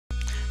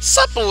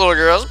Sup, little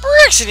girls,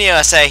 Braxton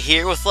USA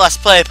here with Let's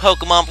Play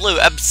Pokemon Blue,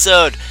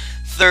 episode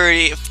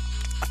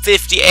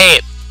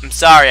 58. I'm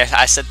sorry,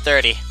 I said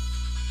 30.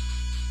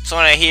 So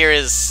what I hear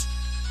is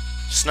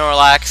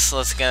Snorlax.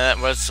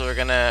 We're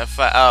gonna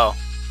fight. Oh,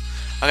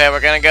 okay.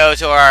 We're gonna go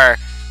to our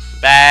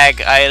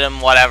bag item,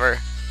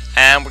 whatever,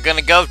 and we're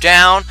gonna go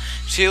down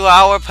to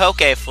our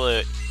Poke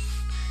Flute.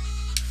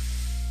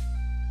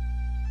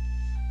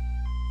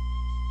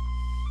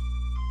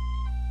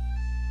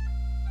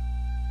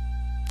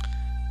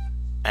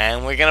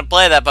 And we're gonna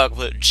play that Poke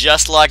Flute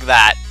just like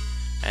that.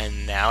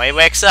 And now he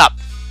wakes up.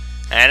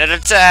 And it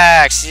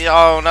attacks!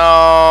 Oh no!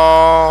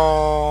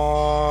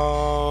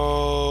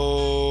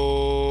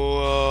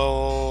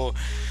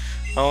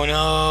 Oh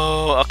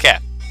no! Okay.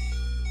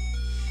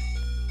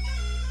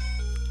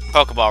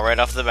 Pokeball right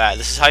off the bat.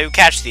 This is how you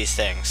catch these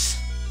things.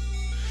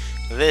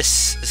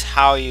 This is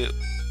how you...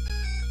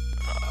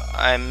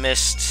 I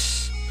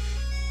missed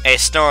a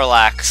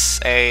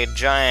Snorlax, a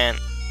giant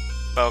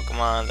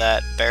Pokemon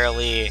that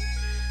barely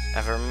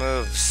ever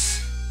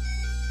moves.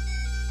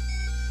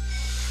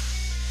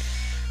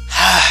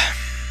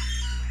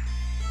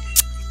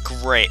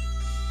 Great.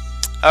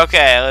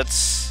 Okay,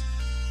 let's...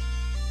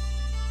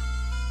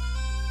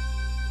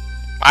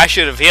 I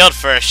should have healed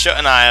first,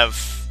 shouldn't I have?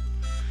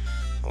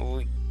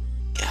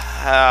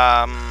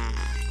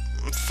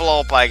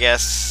 Flop, I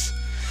guess.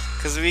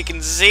 Because we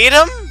can Zed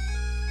him?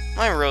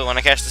 I really want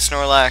to catch the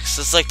Snorlax.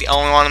 It's like the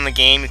only one in the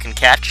game you can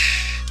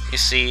catch, you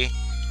see.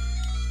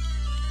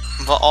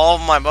 But all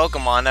of my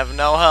Pokemon have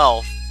no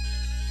health.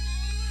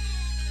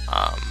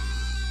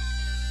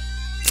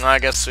 I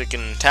guess we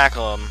can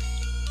tackle him.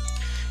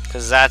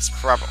 Because that's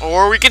proper.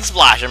 Or we can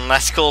splash him.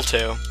 That's cool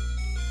too.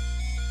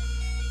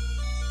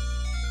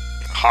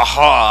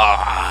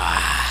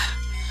 Haha.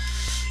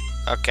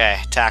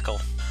 Okay,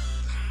 tackle.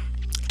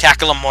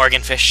 Tackle him,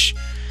 Morganfish.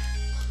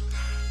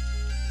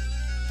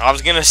 I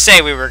was gonna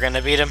say we were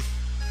gonna beat him.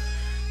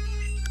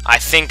 I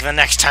think the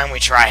next time we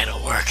try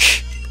it'll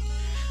work.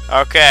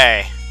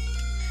 Okay.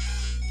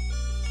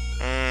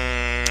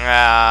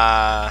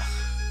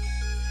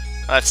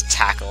 Let's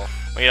tackle.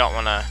 We don't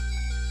want to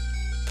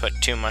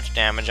put too much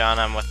damage on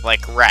him with,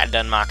 like, Rat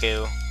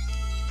Dunmaku.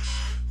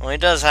 Well, he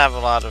does have a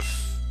lot of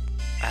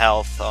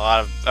health,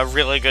 a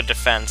really good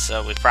defense,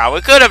 so we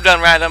probably could have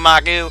done Rat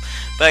Dunmaku,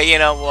 but you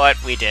know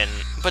what? We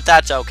didn't. But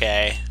that's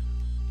okay.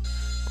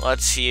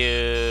 Let's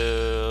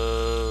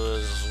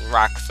use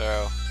Rock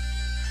Throw.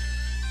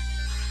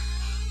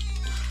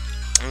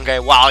 Okay,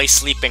 while he's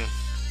sleeping.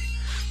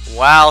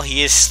 While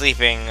he is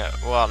sleeping.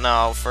 Well,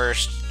 no,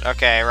 first.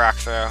 Okay, Rock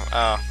Throw.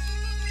 Oh.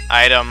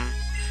 Item.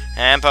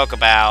 And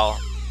Pokeball.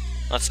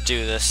 Let's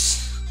do this.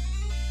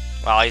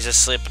 While he's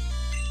asleep.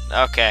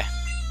 Okay.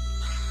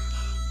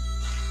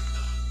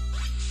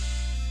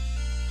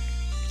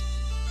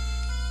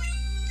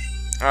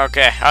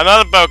 Okay,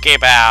 another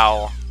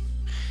Pokeball.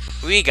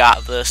 We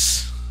got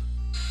this.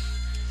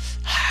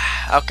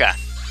 Okay.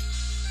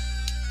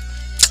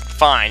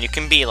 Fine, you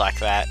can be like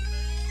that.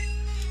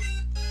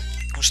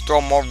 Just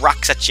throw more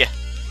rocks at you.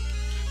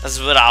 That's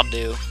what I'll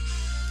do.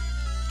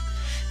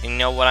 You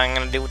know what I'm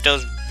gonna do with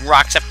those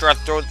rocks after I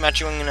throw them at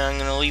you? I'm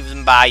gonna leave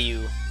them by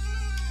you.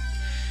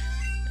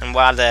 And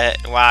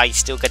while you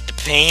still get the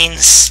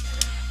pains,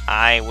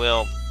 I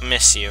will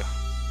miss you.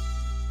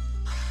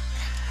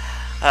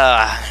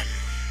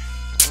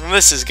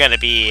 This is gonna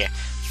be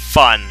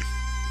fun,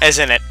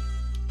 isn't it?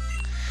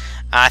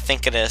 I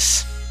think it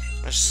is.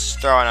 Let's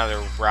throw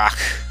another rock.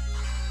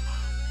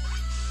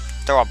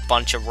 Throw a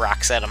bunch of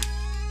rocks at him.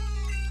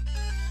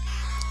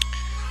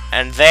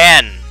 And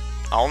then,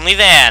 only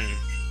then,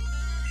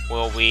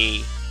 will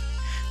we...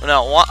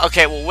 No,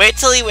 okay, we'll wait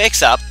till he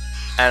wakes up.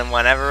 And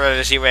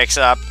whenever he wakes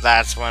up,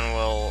 that's when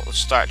we'll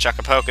start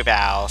chucking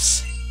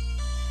Pokeballs.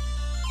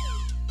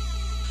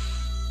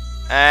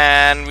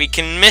 And we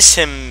can miss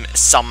him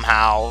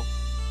somehow.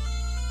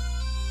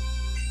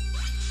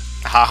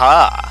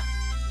 Haha.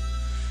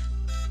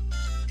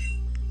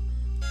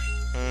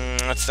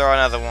 Let's throw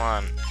another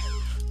one.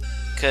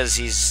 Because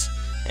he's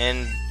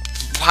in...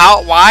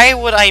 Why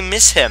would I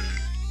miss him?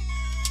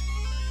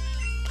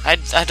 I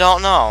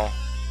don't know.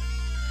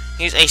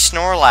 He's a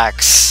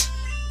Snorlax.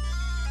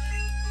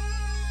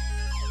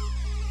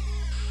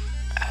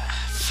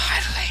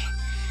 Finally.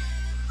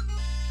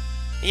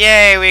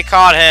 Yay, we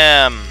caught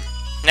him.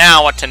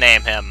 Now what to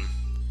name him?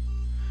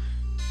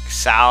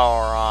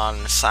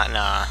 Sauron.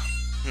 Nah,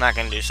 I'm not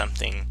gonna do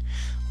something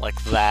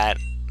like that.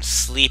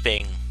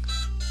 Sleeping.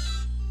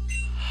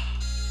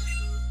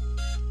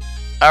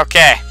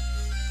 Okay.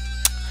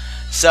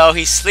 So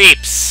he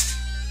sleeps.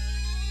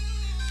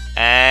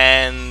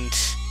 And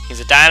he's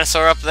a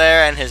dinosaur up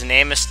there, and his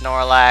name is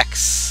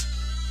Snorlax.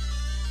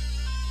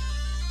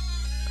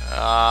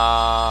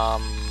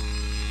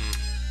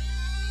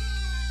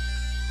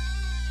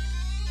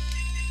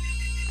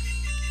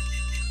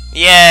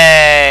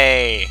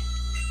 Yay!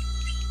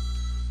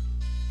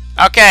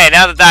 Okay,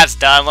 now that that's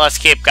done, let's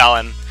keep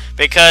going.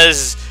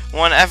 Because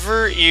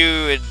whenever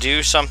you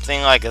do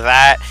something like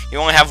that, you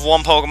only have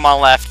one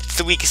Pokemon left, it's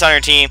the weakest on your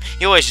team,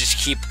 you always just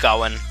keep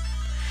going.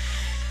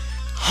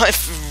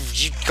 If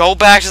you go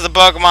back to the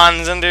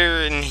Pokemon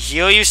Center and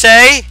heal, you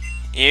say?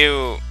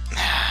 You...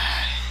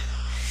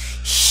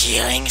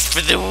 Healing's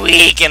for the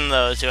weak and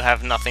those who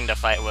have nothing to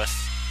fight with.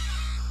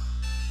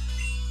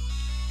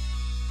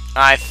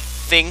 I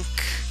think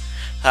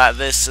that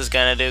this is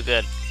gonna do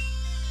good.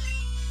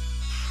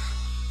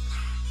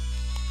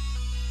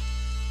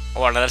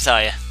 What did I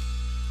tell you?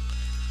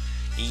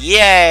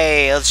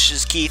 Yay! Let's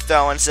just keep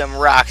throwing some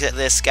rocks at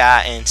this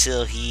guy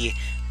until he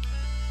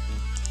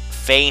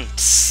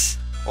faints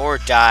or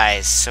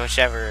dies,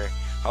 whichever.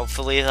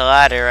 Hopefully the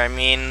latter. I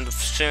mean,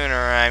 sooner.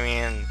 I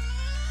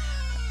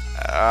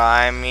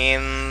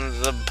mean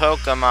the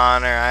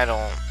Pokemon, or I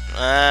don't.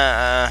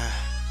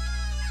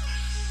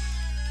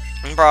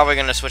 I'm probably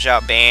gonna switch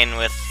out Bane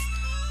with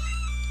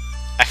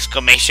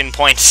exclamation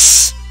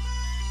points.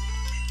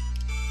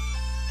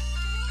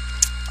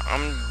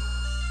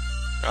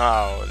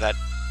 Oh, that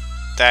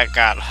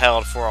got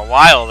held for a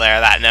while there,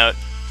 that note.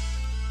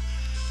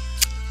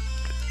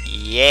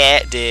 Yeah,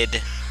 it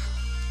did.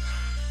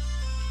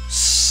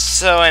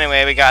 So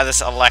anyway, we got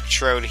this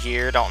Electrode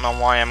here. Don't know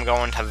why I'm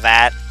going to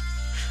that.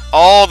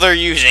 All they're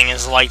using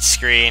is Light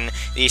Screen.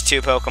 These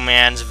two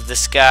Pokemons of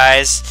this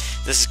guys.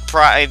 This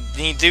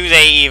is do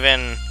they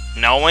even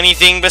know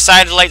anything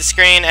besides Light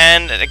Screen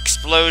and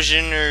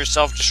Explosion or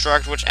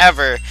Self-Destruct,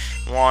 whichever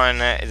one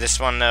this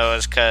one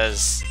knows,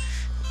 because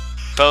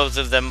both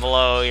of them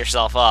blow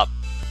yourself up.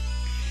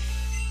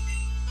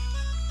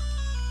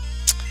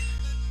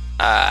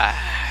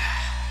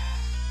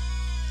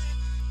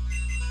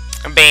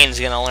 Bane's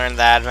gonna learn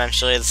that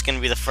eventually. It's gonna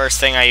be the first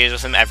thing I use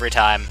with him every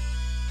time.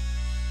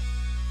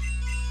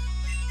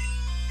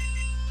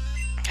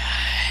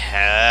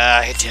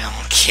 I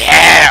don't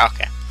care.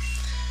 Okay.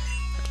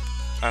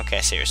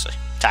 Okay, seriously.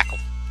 Tackle.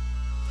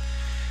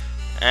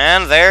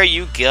 And there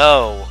you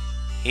go.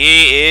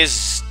 He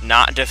is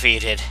not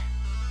defeated.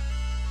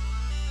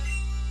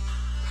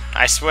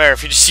 I swear,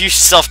 if you just use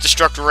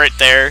self-destruct right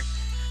there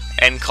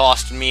and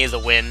cost me the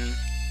win.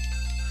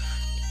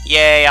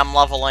 Yay, I'm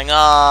leveling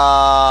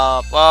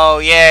up. Oh,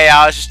 yay,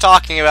 I was just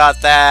talking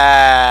about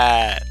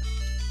that.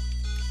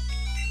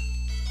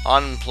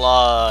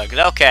 Unplugged.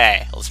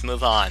 Okay, let's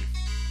move on.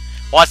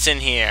 What's in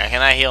here?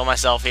 Can I heal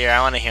myself here?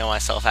 I want to heal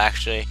myself,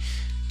 actually.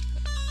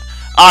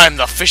 I'm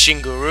the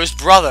fishing guru's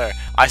brother.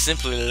 I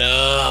simply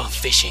love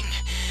fishing.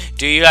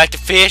 Do you like to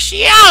fish?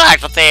 Yeah, I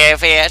like to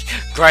fish.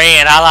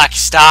 Great, I like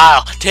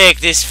style.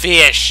 Take this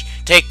fish.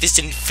 Take this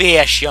and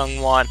fish,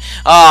 young one.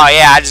 Oh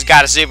yeah, I just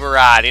got a super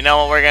rod. You know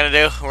what we're gonna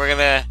do? We're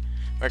gonna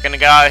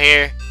go out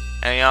here,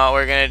 and you know what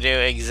we're gonna do?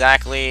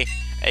 Exactly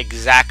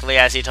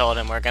as he told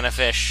him. We're gonna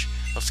fish.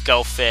 Let's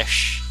go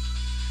fish.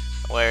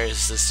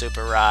 Where's the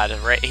super rod?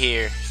 Right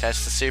here.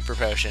 That's the super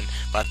potion.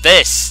 But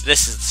this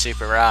is the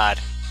super rod.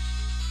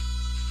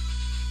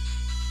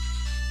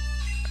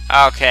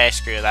 Okay,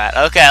 screw that.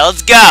 Okay,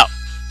 let's go!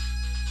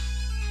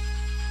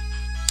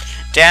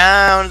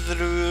 Down the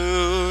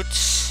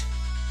route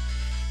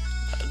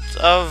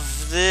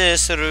of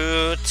this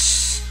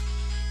route.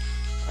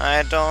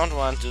 I don't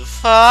want to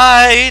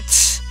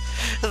fight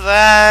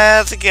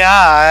that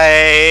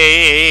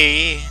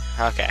guy.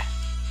 Okay.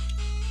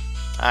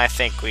 I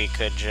think we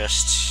could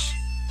just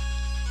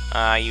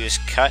use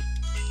cut.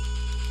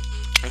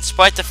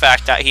 Despite the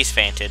fact that he's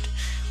fainted,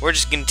 we're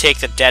just gonna take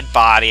the dead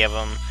body of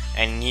him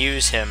and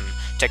use him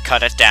to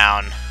cut it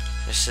down.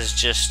 This is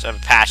just a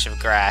patch of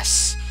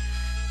grass.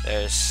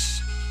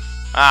 There's...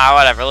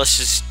 whatever. Let's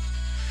just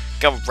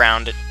go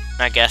around it,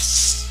 I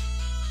guess.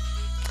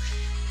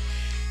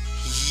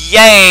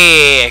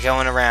 Yay!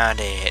 Going around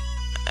it.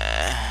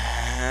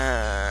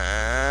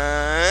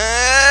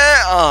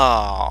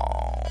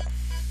 Oh.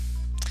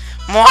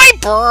 My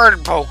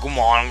bird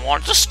Pokemon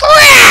wants to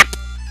scrap!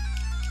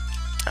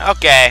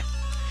 Okay.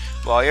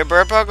 Well, your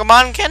bird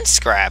Pokemon can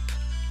scrap.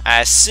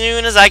 As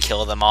soon as I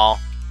kill them all.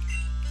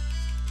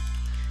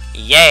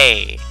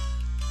 Yay!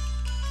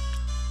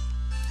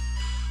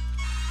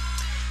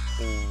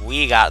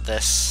 We got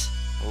this.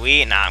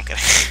 Nah, I'm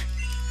kidding.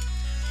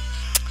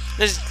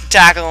 Just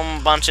tackle him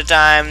a bunch of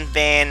times,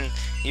 Bane.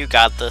 You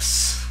got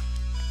this.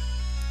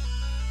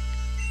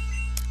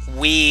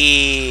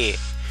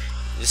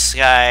 This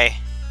guy.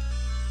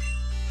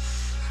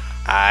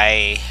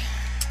 I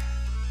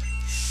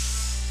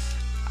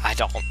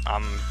don't.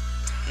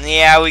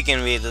 Yeah, we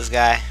can beat this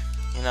guy.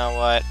 You know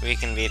what? We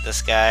can beat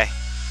this guy.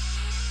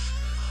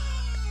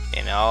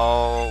 You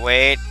know,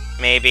 wait,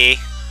 maybe.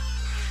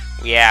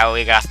 Yeah,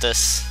 we got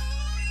this.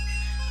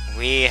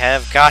 We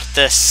have got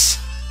this.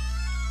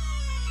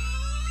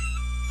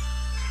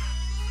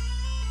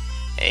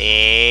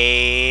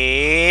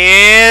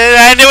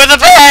 And it with a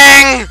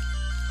bang!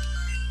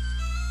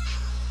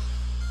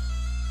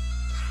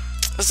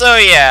 So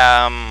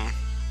yeah,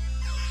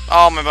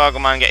 all my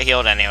Pokemon get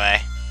healed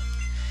anyway.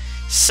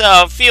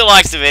 So, if you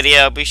liked the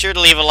video, be sure to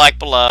leave a like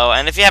below,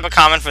 and if you have a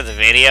comment for the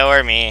video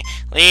or me,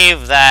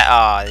 leave that.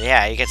 Oh,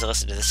 yeah, you get to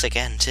listen to this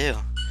again, too.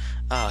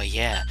 Oh,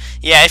 yeah.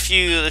 Yeah, if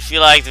you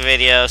like the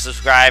video,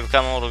 subscribe,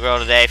 become a little girl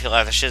today if you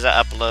like the shiz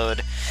I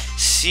upload.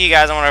 See you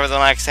guys on whatever the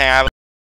next thing I